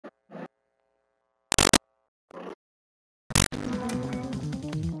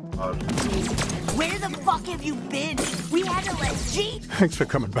the fuck have you been? We had to let G... Thanks for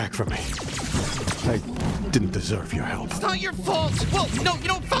coming back for me. I didn't deserve your help. It's not your fault. Well, no, you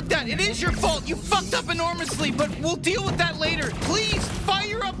know, fuck that. It is your fault. You fucked up enormously, but we'll deal with that later. Please,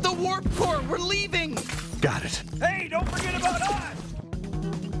 fire up the warp core. We're leaving. Got it. Hey, don't forget about us!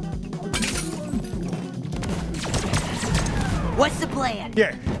 What's the plan?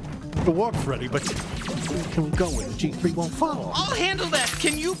 Yeah, the warp's ready, but can we go where the G3 won't follow? I'll handle that.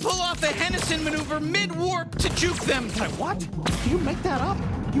 Can you pull off a Hennison maneuver mid-warp to juke them? What? Do you make that up?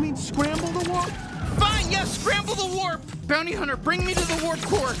 You mean scramble the warp? Fine, yes, scramble the warp. Bounty Hunter, bring me to the warp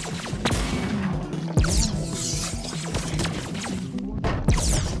core.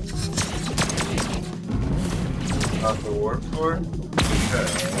 Off the warp core?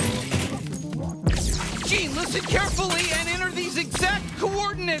 Gene, listen carefully and enter these exact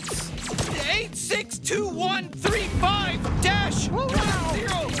coordinates.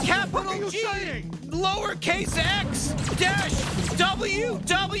 862135-10, capital G, lowercase x, dash W,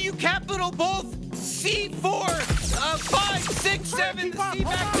 W, capital both, C4, 5, 6, 7, the C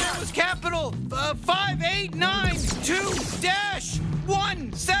back there was capital, 5, 8, 9, 2, dash,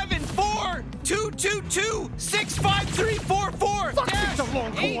 1, 7, 4, 2, 2, 2, 6, 5, 3, 4, 4, Fuck, dash, it's the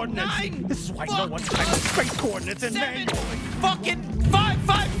wrong 8, coordinates. 9, This is why fuck, no one types space coordinates in 7, manually. fucking 5,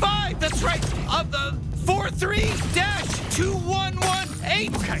 5, 5, that's right, of the 4, 3, dash, 2, 1, 1,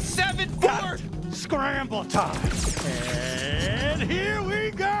 8, 7, 4. Scramble time. And here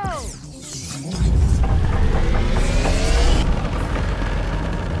we go.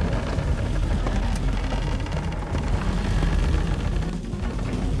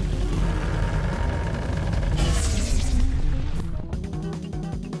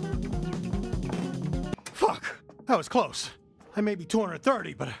 Fuck, that was close. I may be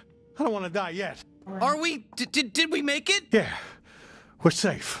 230, but I don't want to die yet. Are we, did we make it? Yeah, we're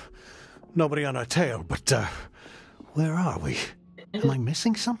safe. Nobody on our tail, but, where are we? Am I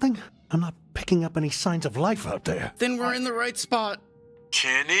missing something? I'm not picking up any signs of life out there. Then we're in the right spot.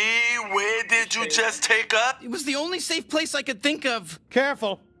 Kenny, where did you just take up? It was the only safe place I could think of.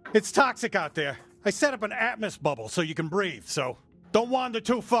 Careful, it's toxic out there. I set up an atmos bubble so you can breathe, so don't wander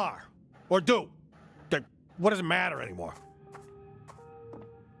too far. Or do. What does it matter anymore?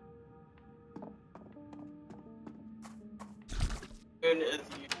 Soon as you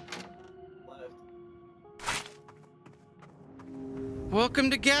left. Welcome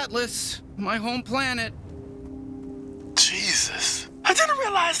to Gatlas, my home planet. Jesus. I didn't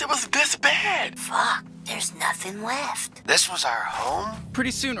realize it was this bad. Fuck, there's nothing left. This was our home?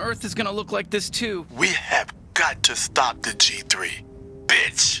 Pretty soon Earth is gonna look like this too. We have got to stop the G3.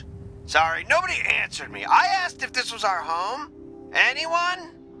 Bitch. Sorry, nobody answered me. I asked if this was our home.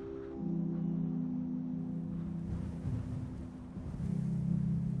 Anyone?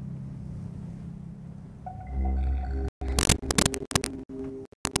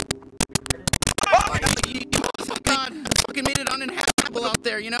 Oh God, I fucking made it uninhabitable out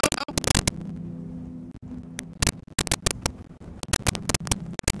there, you know?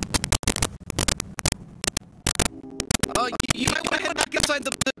 You might want to head back inside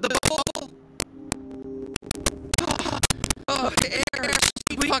the bubble. Oh, air,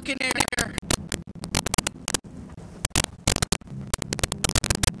 sweet fucking air.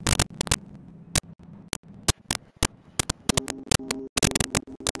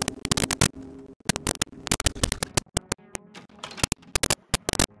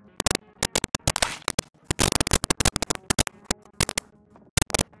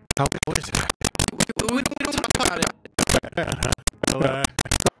 How is it? We don't talk about it.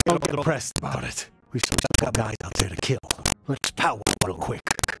 Don't get depressed about it. We still got guys out there to kill. Let's power real quick.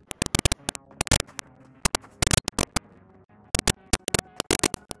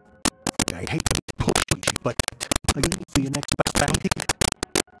 I hate to push you, but are you for your next bounty?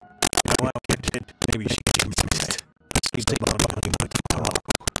 Well, maybe she missed.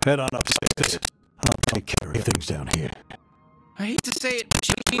 Head on upstairs. I'll take care of things down here. I hate to say it, but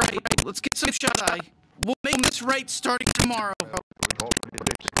she's right. Let's get some shut-eye. We'll make this right starting tomorrow.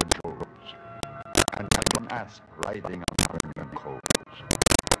 Controls, and I can ask riding on permanent coals.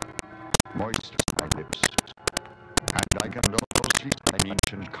 Moist my lips, and I can also see an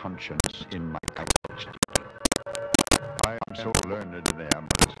ancient conscience in my couch. I am so learned in the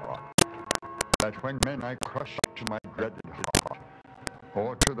Amber's heart, that when men I crush to my dreaded heart,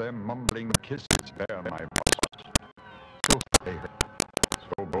 or to their mumbling kisses bear my bust, so pale,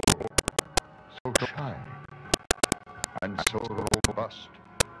 so bold, so shy, and so robust,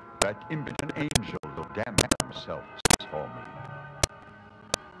 that impotent angels of damn themselves saw me.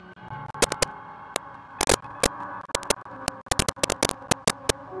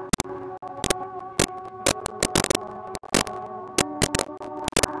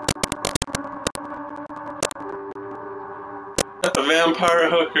 Vampire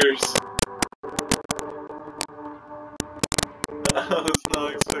hookers. I was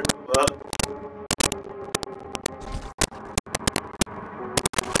not expecting that.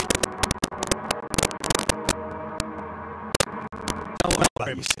 How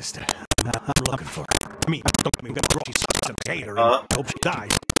about you, sister? I'm looking for her. I mean, don't get me wrong, she's some hater and I hope she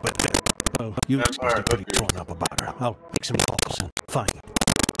dies. But, well, you must be pretty torn up about her. I'll make some calls and find you.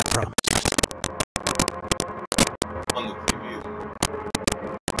 I promise. On the TV.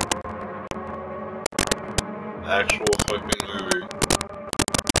 Actual fucking movie.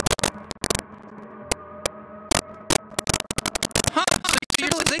 Huh, so your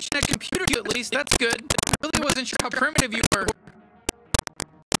realization had computered you at least, that's good. I really wasn't sure how primitive you were.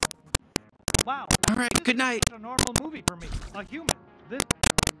 Wow. Alright, good night. It's a normal movie for me. A human. This.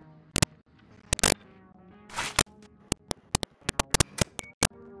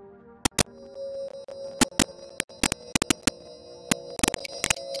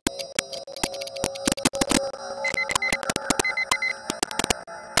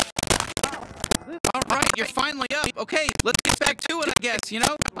 Alright, you're finally up. Okay, let's get back to it, I guess, you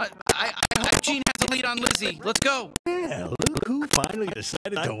know? I hope Gene has a lead on Lizzie. Let's go. Yeah, look who finally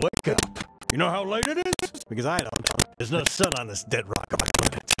decided to wake up. You know how late it is? Because I don't know. There's no sun on this dead rock of a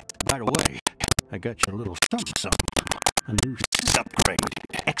planet. By the way, I got you a little something. A new upgrade.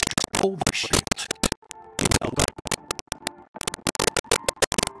 Extra overshield. You're welcome.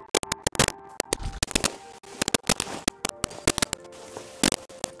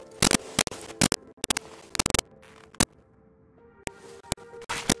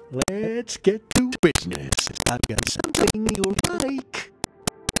 Let's get to business. I've got something you'll like.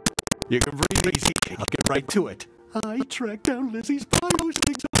 You can breathe easy. I'll get right to it. I tracked down Lizzie's bio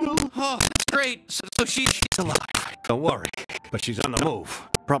signal. Oh, that's great. So she's Alive. Don't worry. But she's on the move.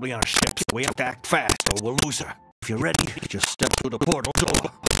 Probably on her ship. So we have to act fast or we'll lose her. If you're ready, just step through the portal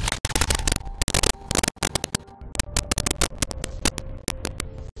door.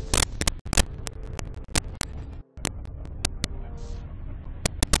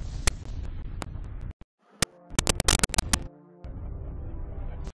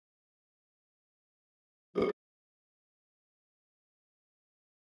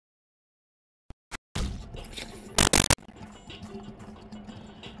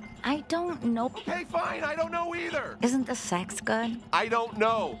 I don't know. Okay, fine, I don't know either. Isn't the sex good? I don't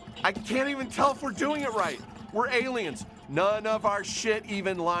know. I can't even tell if we're doing it right. We're aliens. None of our shit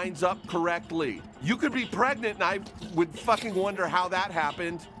even lines up correctly. You could be pregnant and I would fucking wonder how that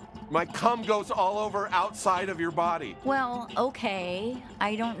happened. My cum goes all over outside of your body. Well, okay.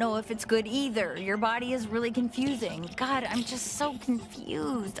 I don't know if it's good either. Your body is really confusing. God, I'm just so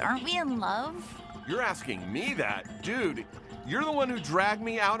confused. Aren't we in love? You're asking me that? Dude, you're the one who dragged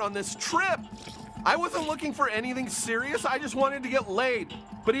me out on this trip. I wasn't looking for anything serious. I just wanted to get laid.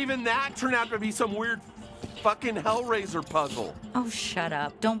 But even that turned out to be some weird fucking Hellraiser puzzle. Oh, shut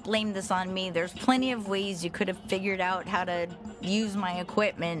up. Don't blame this on me. There's plenty of ways you could have figured out how to use my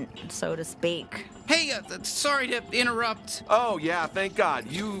equipment, so to speak. Hey, sorry to interrupt. Oh, yeah, thank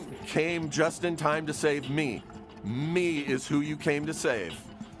God. You came just in time to save me. Me is who you came to save.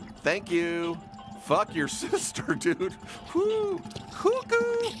 Thank you. Fuck your sister, dude. Whoo!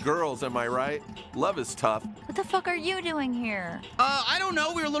 Cuckoo! Girls, am I right? Love is tough. What the fuck are you doing here? I don't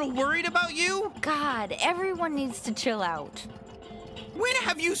know. We were a little worried about you. God, everyone needs to chill out. When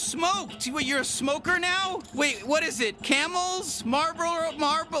have you smoked? Wait, you're a smoker now? Wait, what is it? Camels? Marlboros?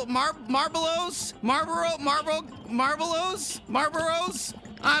 Marlboros?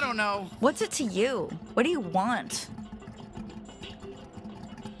 I don't know. What's it to you? What do you want?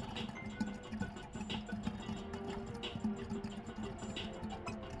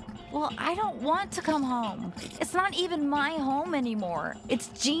 Well, I don't want to come home. It's not even my home anymore. It's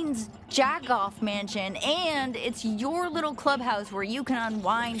Gene's jack-off mansion, and it's your little clubhouse where you can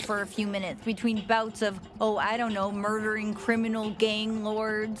unwind for a few minutes between bouts of, oh, I don't know, murdering criminal gang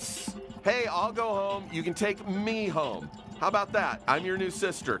lords. Hey, I'll go home. You can take me home. How about that? I'm your new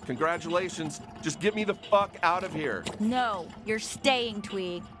sister. Congratulations. Just get me the fuck out of here. No, you're staying,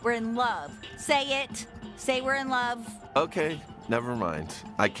 Tweeg. We're in love. Say it. Say we're in love. Okay, never mind.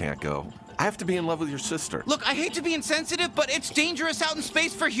 I can't go. I have to be in love with your sister. Look, I hate to be insensitive, but it's dangerous out in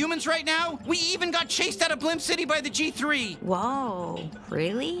space for humans right now. We even got chased out of Blimp City by the G3. Whoa,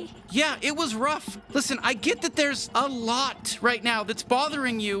 really? Yeah, it was rough. Listen, I get that there's a lot right now that's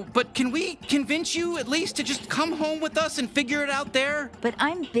bothering you, but can we convince you at least to just come home with us and figure it out there? But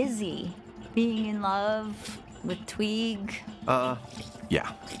I'm busy being in love with Tweeg.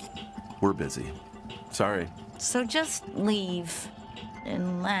 Yeah. We're busy. Sorry. So just leave.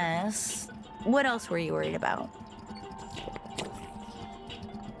 Unless... What else were you worried about?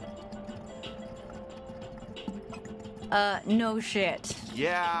 No shit.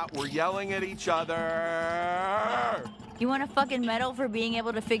 Yeah, we're yelling at each other. You want a fucking medal for being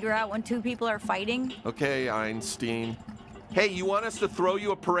able to figure out when two people are fighting? Okay, Einstein. Hey, you want us to throw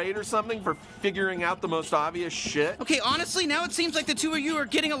you a parade or something for figuring out the most obvious shit? Okay, honestly, now it seems like the two of you are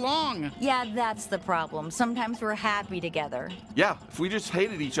getting along. Yeah, that's the problem. Sometimes we're happy together. Yeah, if we just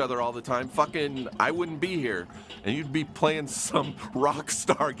hated each other all the time, fucking, I wouldn't be here. And you'd be playing some rock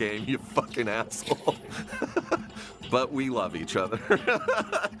star game, you fucking asshole. But we love each other.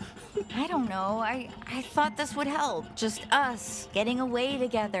 I don't know. I thought this would help. Just us getting away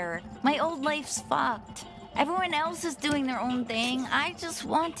together. My old life's fucked. Everyone else is doing their own thing. I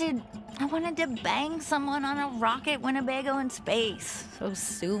wanted to bang someone on a rocket Winnebago in space. So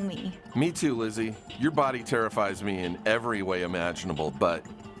sue me. Me too, Lizzie. Your body terrifies me in every way imaginable, but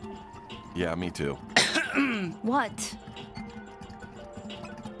yeah, me too. What?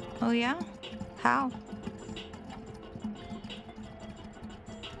 Oh yeah? How?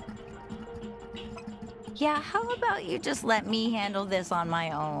 Yeah, how about you just let me handle this on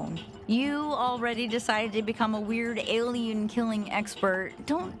my own? You already decided to become a weird alien killing expert.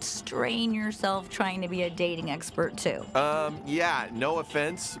 Don't strain yourself trying to be a dating expert too. Yeah, no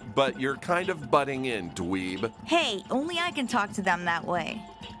offense, but you're kind of butting in, dweeb. Hey, only I can talk to them that way.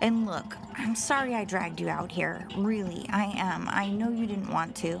 And look, I'm sorry I dragged you out here. Really, I am. I know you didn't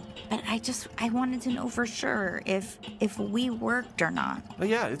want to. But I wanted to know for sure if we worked or not. Oh,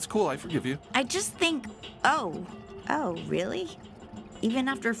 yeah, it's cool. I forgive you. I just think, oh, really? Even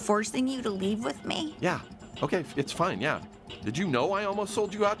after forcing you to leave with me? Yeah. Okay, it's fine, yeah. Did you know I almost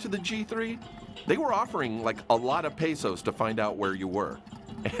sold you out to the G3? They were offering, like, a lot of pesos to find out where you were.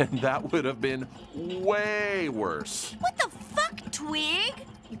 And that would have been way worse. What the fuck, Twig?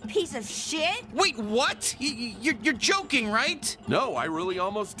 You piece of shit. Wait, what? You're joking, right? No, I really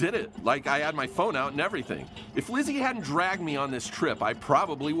almost did it. Like, I had my phone out and everything. If Lizzie hadn't dragged me on this trip, I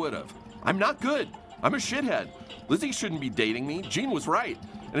probably would have. I'm not good. I'm a shithead. Lizzie shouldn't be dating me. Gene was right.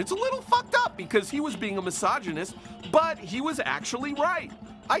 And it's a little fucked up because he was being a misogynist, but he was actually right.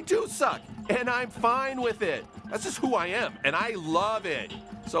 I do suck, and I'm fine with it. That's just who I am, and I love it.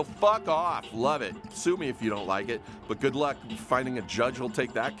 So fuck off. Love it. Sue me if you don't like it, but good luck finding a judge who'll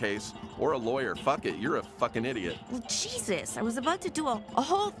take that case. Or a lawyer. Fuck it. You're a fucking idiot. Well, Jesus, I was about to do a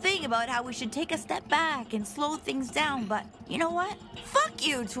whole thing about how we should take a step back and slow things down, but you know what? Fuck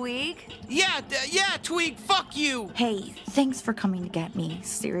you, Tweeg. Yeah, Tweeg, fuck you. Hey, thanks for coming to get me.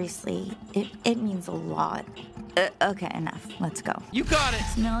 Seriously, it means a lot. Okay, enough. Let's go. You got it.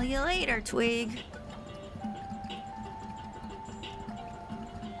 Smell you later, Tweeg.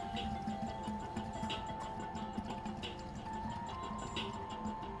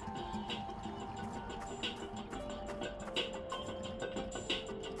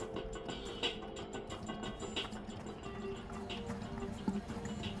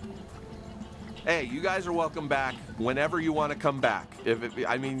 Hey, you guys are welcome back whenever you want to come back.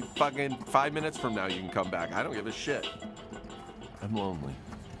 I mean, fucking 5 minutes from now you can come back. I don't give a shit. I'm lonely.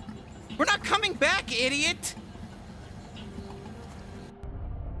 We're not coming back, idiot.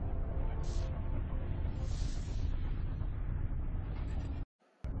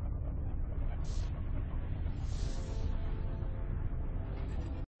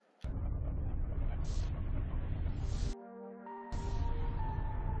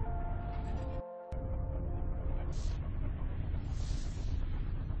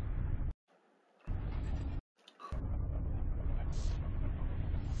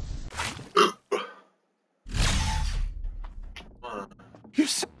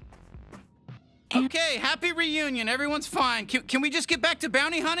 Okay, happy reunion. Everyone's fine. Can we just get back to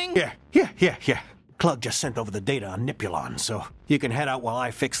bounty hunting? Yeah. Clug just sent over the data on Nipulon, so you can head out while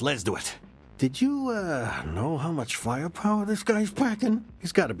I fix Les to it. Did you, know how much firepower this guy's packing?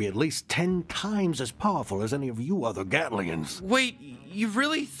 He's got to be at least 10 times as powerful as any of you other Gatlians. Wait, you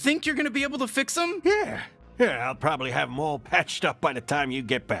really think you're gonna be able to fix them? Yeah, I'll probably have them all patched up by the time you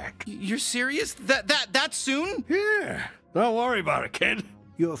get back. You're serious? That soon? Yeah, don't worry about it, kid.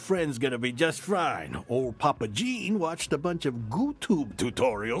 Your friend's gonna be just fine. Old Papa Gene watched a bunch of GooTube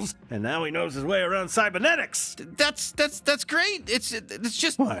tutorials, and now he knows his way around cybernetics. That's great. It's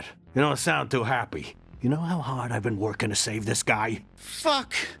just... What? You don't sound too happy. You know how hard I've been working to save this guy?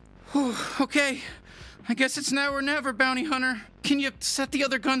 Fuck. Whew, okay. I guess it's now or never, bounty hunter. Can you set the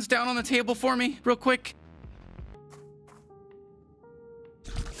other guns down on the table for me, real quick?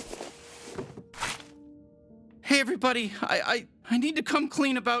 Hey, everybody. I need to come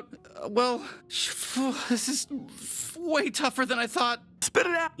clean about, well, this is way tougher than I thought. Spit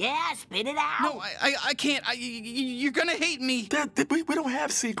it out. Yeah, spit it out. No, I can't. You're gonna hate me. We don't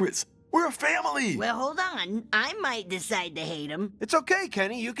have secrets. We're a family. Well, hold on. I might decide to hate him. It's okay,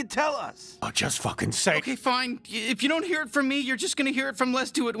 Kenny. You can tell us. Oh, just fucking say. Okay, fine. If you don't hear it from me, you're just gonna hear it from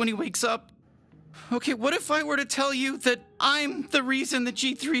Let's Do It when he wakes up. Okay, what if I were to tell you that I'm the reason that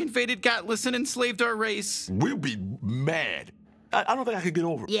G3 invaded Gatlas and enslaved our race? We'll be mad. I don't think I could get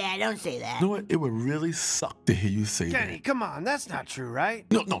over it. Yeah, don't say that. You know what? It would really suck to hear you say Kenny, that. come on. That's not true, right?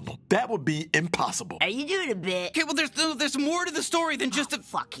 No. That would be impossible. Are you doing a bit? Okay, well, there's more to the story than just a...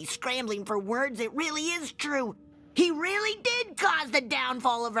 Fuck, he's scrambling for words. It really is true. He really did cause the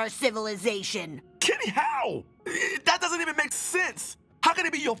downfall of our civilization. Kenny, how? That doesn't even make sense. How can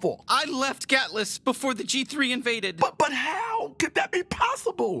it be your fault? I left Gatlas before the G3 invaded. But how could that be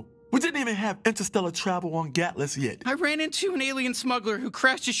possible? We didn't even have interstellar travel on Gatlas yet. I ran into an alien smuggler who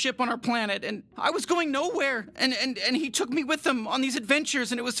crashed his ship on our planet, and I was going nowhere, and he took me with him on these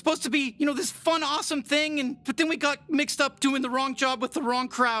adventures, and it was supposed to be, you know, this fun, awesome thing, but then we got mixed up doing the wrong job with the wrong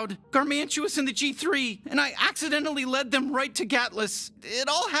crowd, Garmantuous and the G3, and I accidentally led them right to Gatlas. It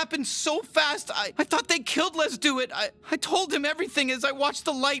all happened so fast, I thought they killed Let's Do It. I told him everything as I watched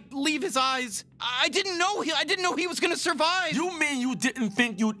the light leave his eyes. I didn't know he was gonna survive. You mean you didn't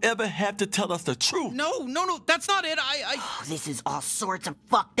think you'd ever have to tell us the truth? No, that's not it. Oh, this is all sorts of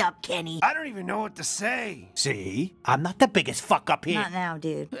fucked up, Kenny. I don't even know what to say. See? I'm not the biggest fuck up here. Not now,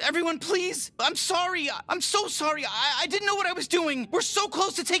 dude. Everyone, please. I'm sorry. I'm so sorry. I didn't know what I was doing. We're so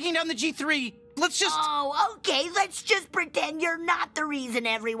close to taking down the G3. Let's just... Oh, okay. Let's just pretend you're not the reason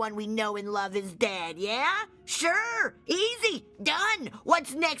everyone we know and love is dead, yeah? Sure. Easy. Done.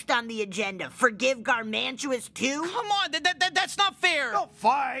 What's next on the agenda? Forgive Garmantuous too? Come on. That's not fair. Don't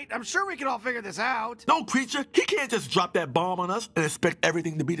fight. I'm sure we can all figure this out. No, creature. He can't just drop that bomb on us and expect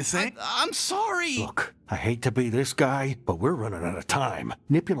everything to be the same. I'm sorry. Look, I hate to be this guy, but we're running out of time.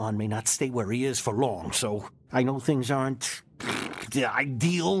 Nipulon may not stay where he is for long, so I know things aren't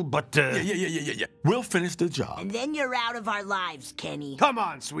ideal, but Yeah. We'll finish the job. And then you're out of our lives, Kenny. Come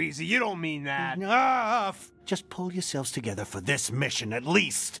on, Sweezy. You don't mean that. Enough! Just pull yourselves together for this mission, at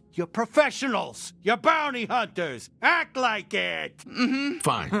least. You're professionals. You're bounty hunters. Act like it. Mm-hmm.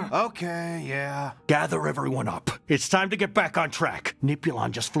 Fine. Okay, yeah. Gather everyone up. It's time to get back on track.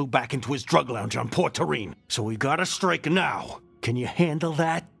 Nipulon just flew back into his drug lounge on Port Terine, so we gotta strike now. Can you handle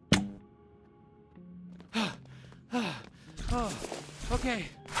that? Oh, okay,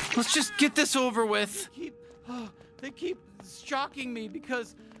 let's just get this over with. They keep shocking me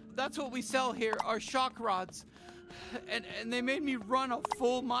because that's what we sell here, are shock rods. And they made me run a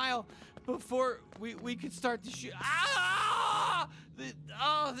full mile before we could start to shoot. Ah!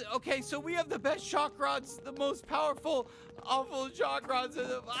 Okay, so we have the best shock rods, the most powerful, awful shock rods.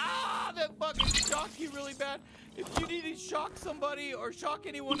 That fucking shock you really bad. If you need to shock somebody or shock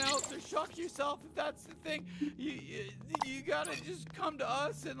anyone else or shock yourself, if that's the thing, you gotta just come to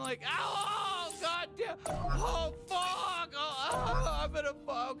us and like, oh, goddamn, oh, fuck, I'm gonna,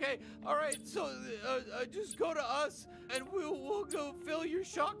 okay, all right, so just go to us and we'll go fill your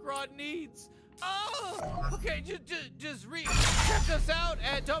shock rod needs. Oh, okay, just check us out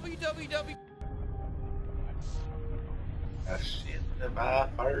at www. I shit to buy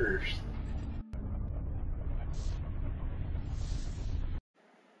first.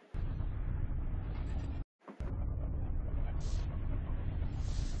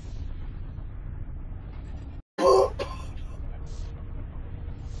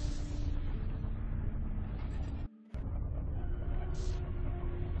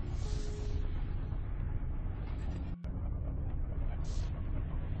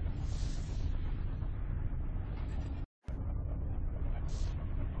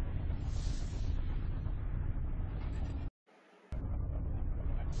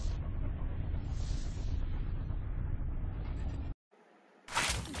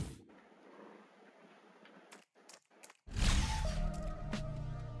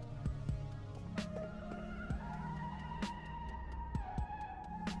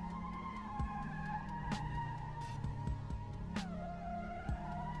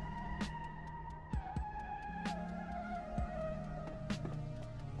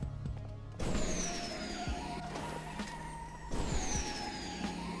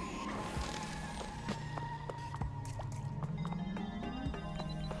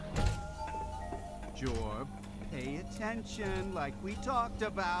 Jorb, pay attention like we talked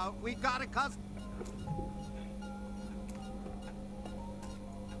about. We got a custom.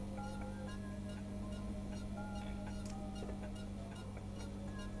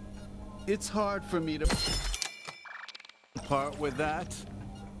 It's hard for me to part with that.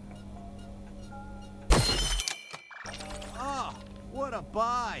 Ah, what a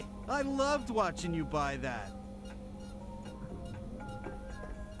buy! I loved watching you buy that.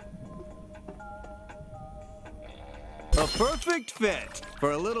 A perfect fit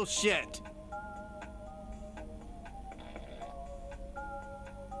for a little shit.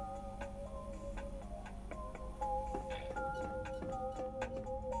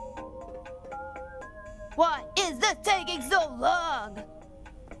 Why is this taking so long?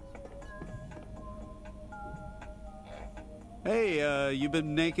 Hey, you've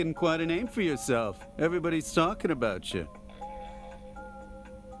been making quite a name for yourself. Everybody's talking about you.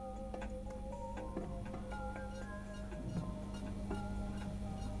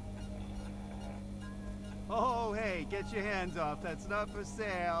 Oh, hey, get your hands off. That's not for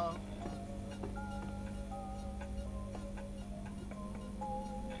sale.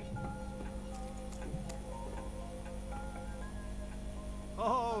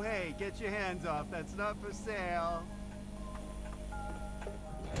 Oh, hey, get your hands off. That's not for sale.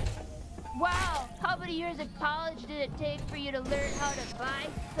 Wow, how many years of college did it take for you to learn how to buy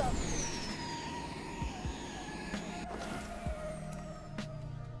something?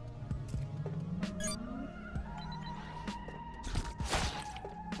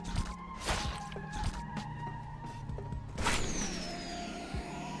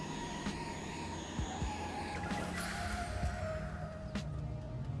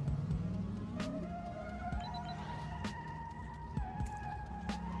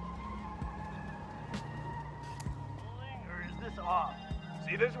 Off.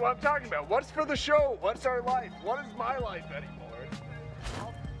 See, this is what I'm talking about. What's for the show? What's our life? What is my life anymore?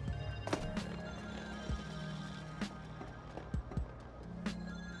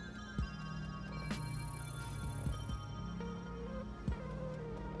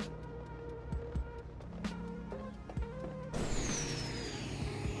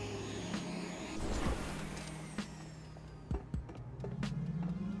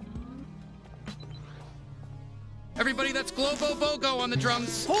 Everybody, that's Globo Bogo on the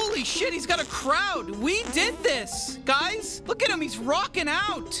drums. Holy shit, he's got a crowd. We did this. Guys, look at him. He's rocking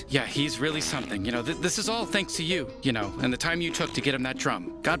out. Yeah, he's really something. You know, this is all thanks to you, you know, and the time you took to get him that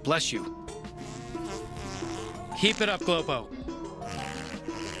drum. God bless you. Keep it up, Globo.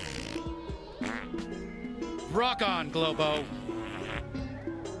 Rock on, Globo.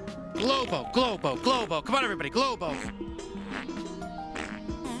 Globo, Globo, Globo. Come on, everybody, Globo.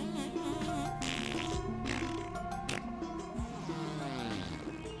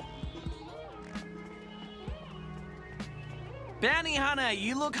 Bounty Hunter,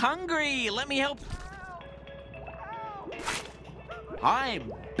 you look hungry. Let me help. Hi,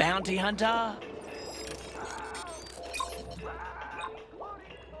 Bounty Hunter.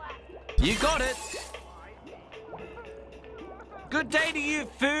 You got it. Good day to you,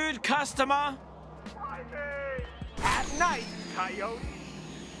 food customer. At night, coyote.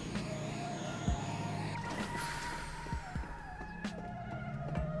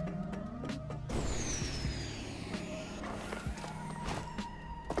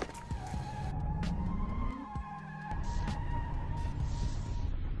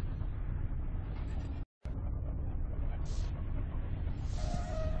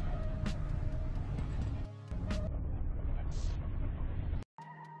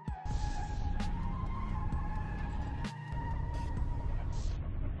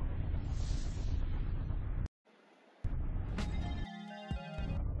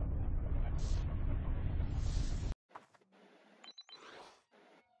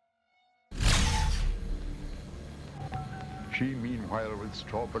 She meanwhile with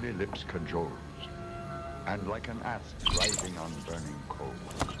strawberry lips cajoles, and like an asp riding on burning coals.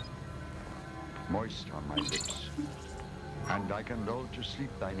 Moist are my lips, and I can lull to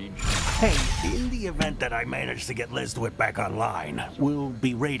sleep thine ancient... Hey, in the event that I manage to get Lesdwick back online, we'll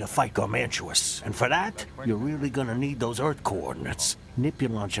be ready to fight Garmantuous. And for that, you're really gonna need those Earth coordinates.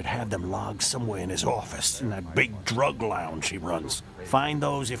 Nipulon should have them logged somewhere in his office, in that big drug lounge he runs. Find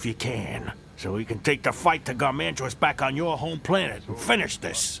those if you can, so we can take the fight to Garmantuous back on your home planet and finish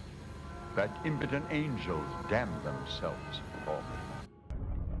this. That impotent angels damn themselves for me.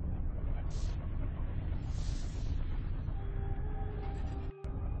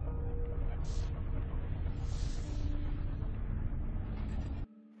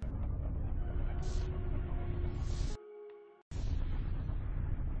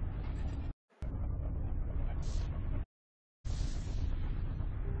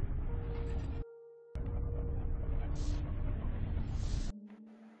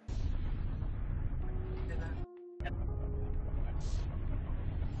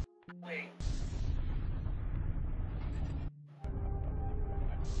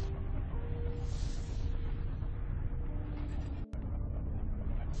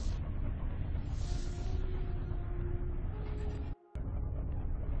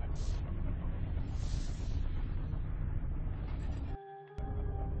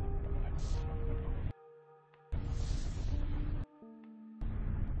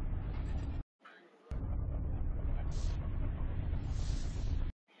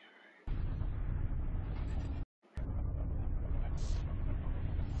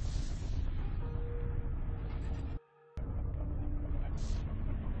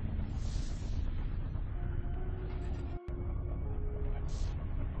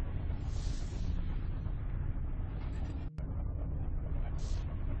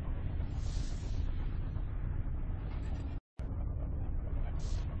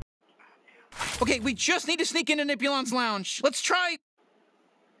 Okay, we just need to sneak into Nipulon's lounge. Let's try...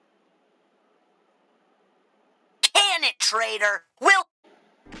 Can it, traitor? We'll...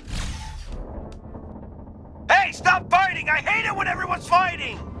 Hey, stop fighting! I hate it when everyone's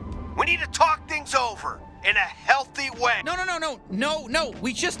fighting! We need to talk things over in a healthy way. No.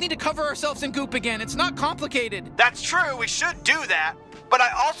 We just need to cover ourselves in goop again. It's not complicated. That's true, we should do that. But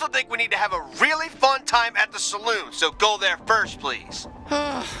I also think we need to have a really fun time at the saloon, so go there first, please.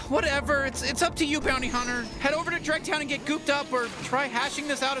 Whatever, it's up to you, Bounty Hunter. Head over to Dregtown and get gooped up, or try hashing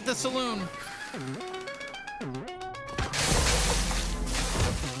this out at the saloon.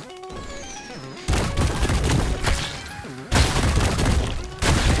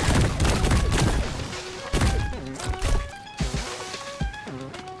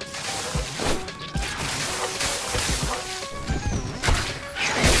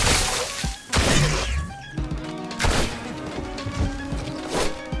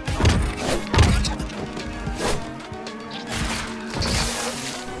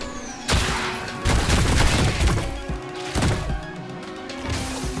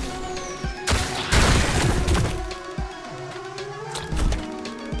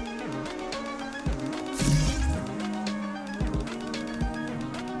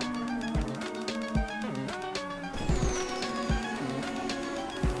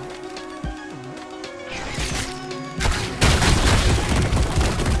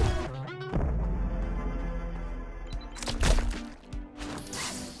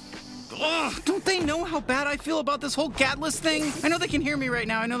 Don't they know how bad I feel about this whole Gatless thing? I know they can hear me right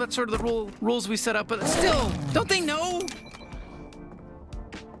now. I know that's sort of the rules we set up, but still, don't they know?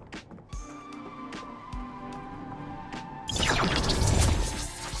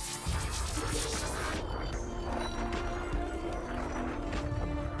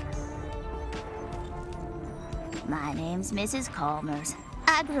 My name's Mrs. Calmers.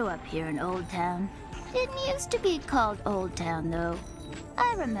 I grew up here in Old Town. Didn't used to be called Old Town, though.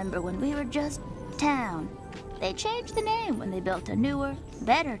 I remember when we were just Town. They changed the name when they built a newer,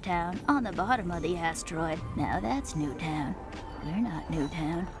 better town on the bottom of the asteroid. Now that's Newtown. We're not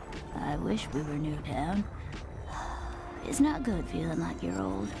Newtown. I wish we were Newtown. It's not good feeling like you're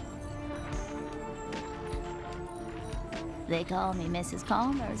old. They call me Mrs.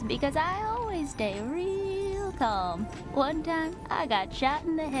 Calmers because I always stay real calm. One time, I got shot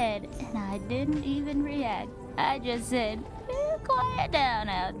in the head, and I didn't even react. I just said, quiet down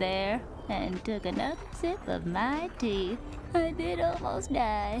out there, and took another sip of my tea. I did almost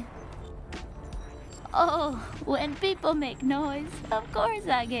die. Oh, when people make noise, of course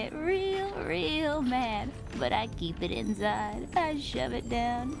I get real mad. But I keep it inside. I shove it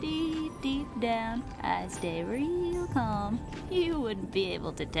down, deep down. I stay real calm. You wouldn't be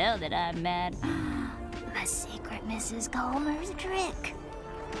able to tell that I'm mad. My secret Mrs. Calmer's trick.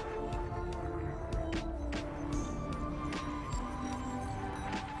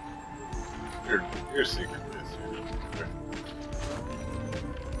 Your secret is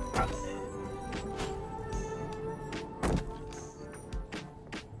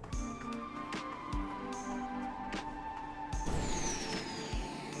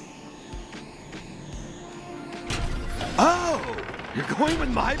Oh! You're going with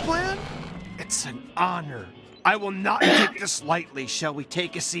my plan? It's an honor. I will not take this lightly. Shall we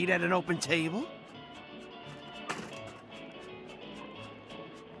take a seat at an open table?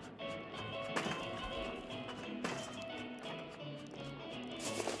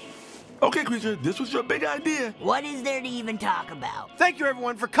 Okay, Creature, this was your big idea. What is there to even talk about? Thank you,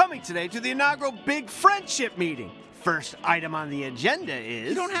 everyone, for coming today to the inaugural Big Friendship Meeting. First item on the agenda is...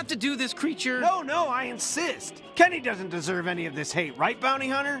 You don't have to do this, Creature. No, I insist. Kenny doesn't deserve any of this hate, right, Bounty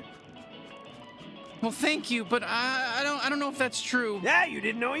Hunter? Well, thank you, but I don't know if that's true. Yeah, you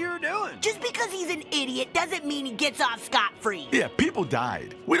didn't know what you were doing. Just because he's an idiot doesn't mean he gets off scot-free. Yeah, people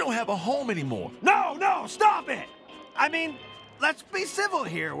died. We don't have a home anymore. No, stop it! I mean, let's be civil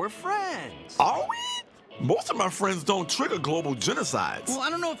here. We're friends. Are we? Most of my friends don't trigger global genocides. Well, I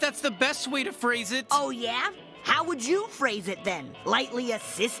don't know if that's the best way to phrase it. Oh, yeah? How would you phrase it then? Lightly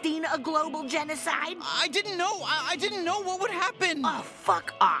assisting a global genocide? I didn't know. I didn't know what would happen. Oh,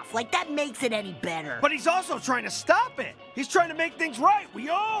 fuck off. Like, that makes it any better. But he's also trying to stop it. He's trying to make things right. We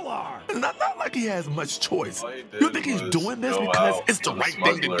all are. Not like he has much choice. All he did You think he's was doing this go because out it's the with a right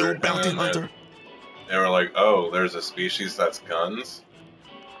thing to smuggler, do, Bounty and Hunter? They were like, oh, there's a species that's guns?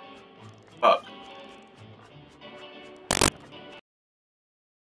 Fuck.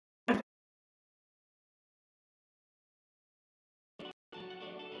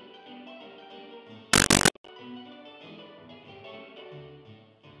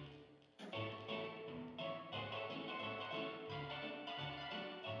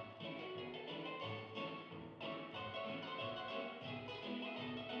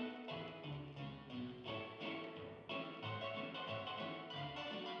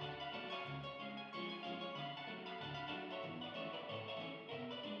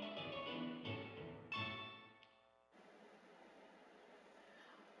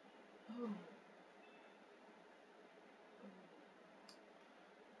 Ooh.